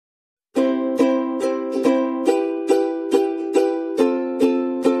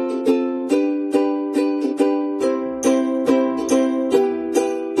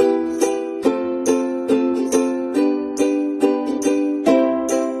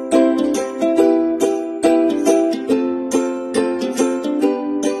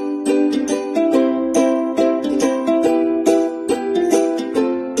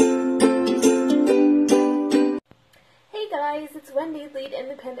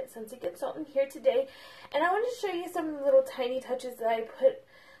Pet Scentsy Consultant here today, and I want to show you some little tiny touches that I put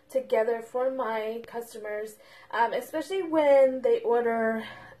together for my customers, especially when they order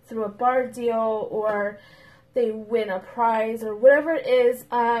through a bar deal or they win a prize or whatever it is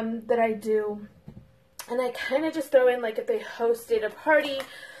that I do. And I kind of just throw in, like, if they hosted a party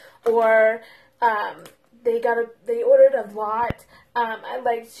or they ordered a lot, I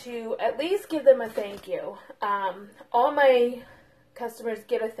like to at least give them a thank you. All my customers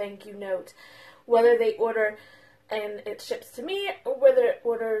get a thank you note, whether they order and it ships to me or whether it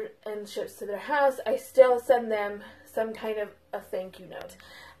ordered and ships to their house. I still send them some kind of a thank you note.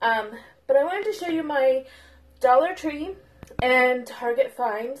 But I wanted to show you my Dollar Tree and Target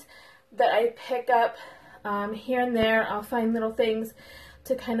finds that I pick up here and there. I'll find little things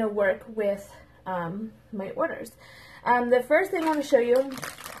to kind of work with my orders. The first thing I want to show you,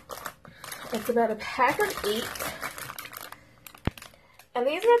 it's about a pack of 8, and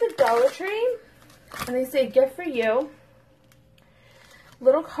these are the Dollar Tree, and they say gift for you.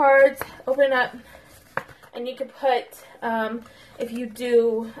 Little cards, open up, and you could put, if you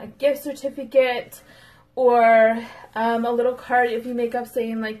do a gift certificate or a little card if you make up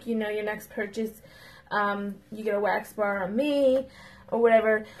saying, like, you know, your next purchase, you get a wax bar on me or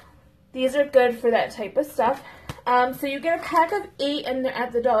whatever. These are good for that type of stuff. So you get a pack of 8 and they're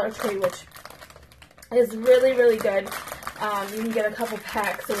at the Dollar Tree, which is really, really good. You can get a couple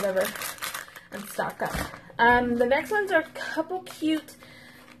packs or whatever and stock up. The next ones are a couple cute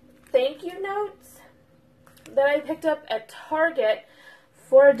thank you notes that I picked up at Target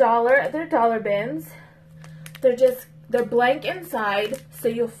for $1 at their dollar bins. They're blank inside, so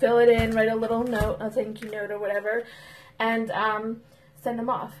you'll fill it in, write a little note, a thank you note or whatever, and send them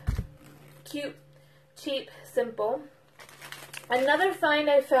off. Cute, cheap, simple. Another find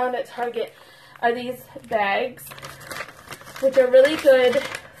I found at Target are these bags, which are really good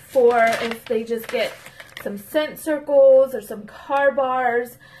for if they just get some scent circles or some car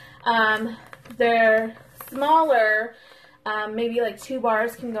bars. They're smaller, maybe like 2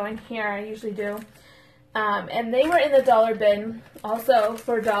 bars can go in here, I usually do. And they were in the dollar bin also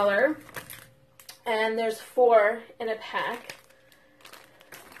for $1, and there's 4 in a pack.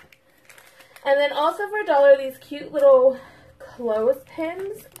 And then also for $1, these cute little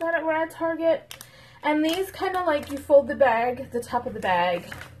clothespins that were at Target. And these kind of, like, you fold the bag, the top of the bag.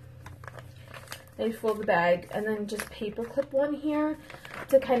 They fold the bag and then just paper clip one here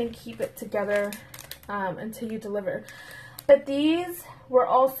to kind of keep it together until you deliver. But these were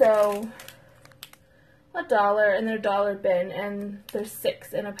also $1 in their dollar bin, and there's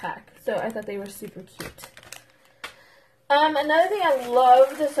 6 in a pack. So I thought they were super cute. Another thing I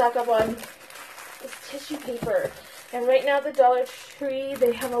love to stock up on is tissue paper. And right now at the Dollar Tree,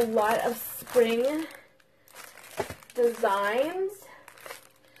 they have a lot of spring designs.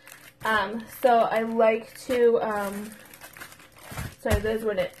 So I like to, sorry, those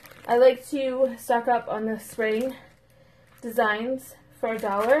weren't it. I like to stock up on the spring designs for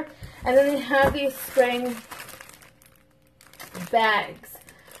 $1. And then they have these spring bags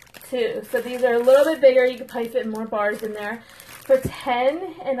too. So these are a little bit bigger. You could probably fit more bars in there. For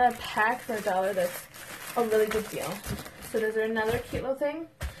 10 in a pack for $1, that's a really good deal. So those are another cute little thing.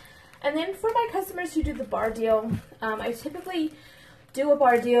 And then for my customers who do the bar deal, I typically do a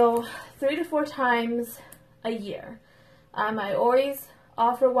bar deal 3 to 4 times a year. I always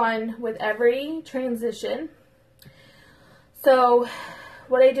offer one with every transition. So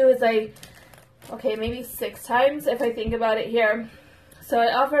what I do is maybe 6 times if I think about it here. So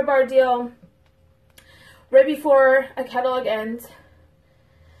I offer a bar deal right before a catalog ends.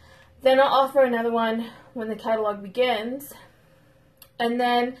 Then I'll offer another one when the catalog begins. And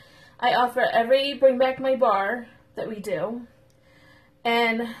then I offer every Bring Back My Bar that we do.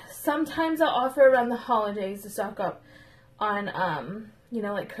 And sometimes I'll offer around the holidays to stock up on, you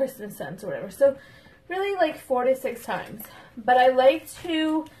know, like Christmas scents or whatever. So really like 4 to 6 times. But I like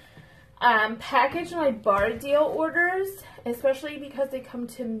to package my bar deal orders, especially because they come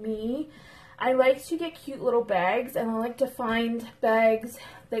to me. I like to get cute little bags, and I like to find bags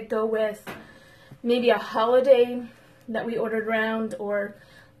that go with maybe a holiday that we ordered around or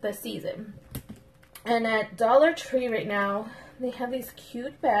the season. And at Dollar Tree right now, they have these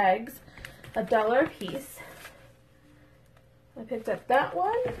cute bags, $1 a piece. I picked up that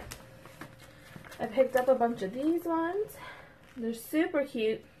one. I picked up a bunch of these ones. They're super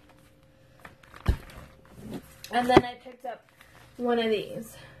cute. And then I picked up one of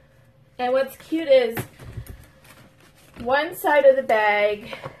these. And what's cute is one side of the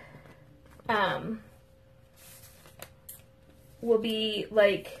bag will be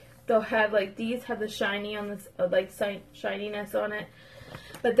like, they'll have like, these have the shiny on this, like shininess on it.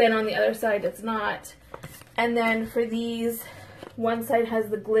 but then on the other side it's not. And then for these, one side has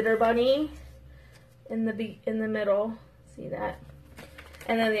the glitter bunny in the middle. See that?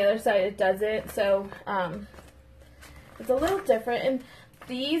 And then the other side it doesn't. So it's a little different. And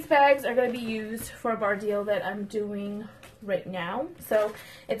these bags are going to be used for a bar deal that I'm doing right now. So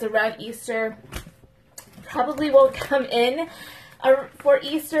it's around Easter. Probably won't come in for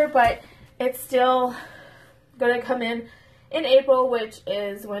Easter, but it's still going to come in April, which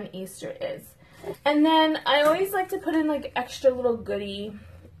is when Easter is. And then I always like to put in like extra little goodie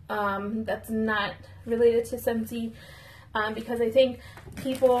that's not related to Scentsy, because I think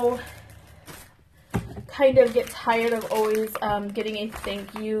people kind of get tired of always getting a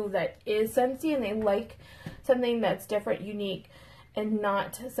thank you that is Scentsy, and they like something that's different, unique, and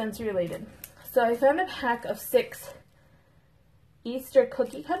not Scentsy related. So I found a pack of 6 Easter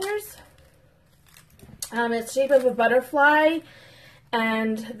cookie cutters. It's shaped of a butterfly,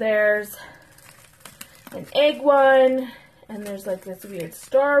 and there's an egg one, and there's like this weird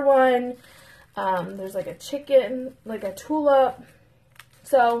star one. There's like a chicken, like a tulip.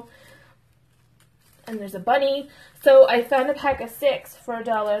 So, and there's a bunny. So I found a pack of 6 for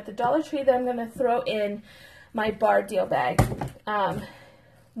 $1 at the Dollar Tree that I'm going to throw in my bar deal bag.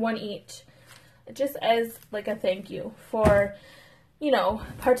 1 each. Just as like a thank you for, you know,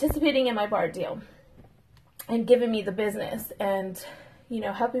 participating in my bar deal and giving me the business and, you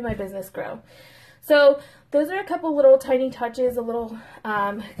know, helping my business grow. So those are a couple little tiny touches,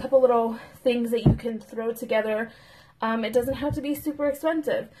 couple little things that you can throw together. It doesn't have to be super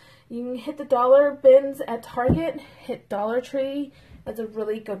expensive. You can hit the dollar bins at Target, hit Dollar Tree. That's a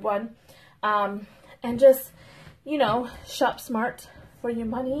really good one. And just, you know, shop smart for your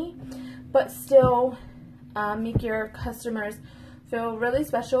money, but still make your customers feel really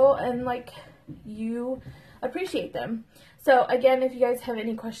special and like you appreciate them. So again, if you guys have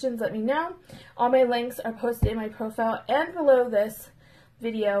any questions, let me know. All my links are posted in my profile and below this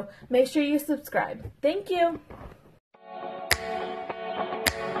video. Make sure you subscribe. Thank you.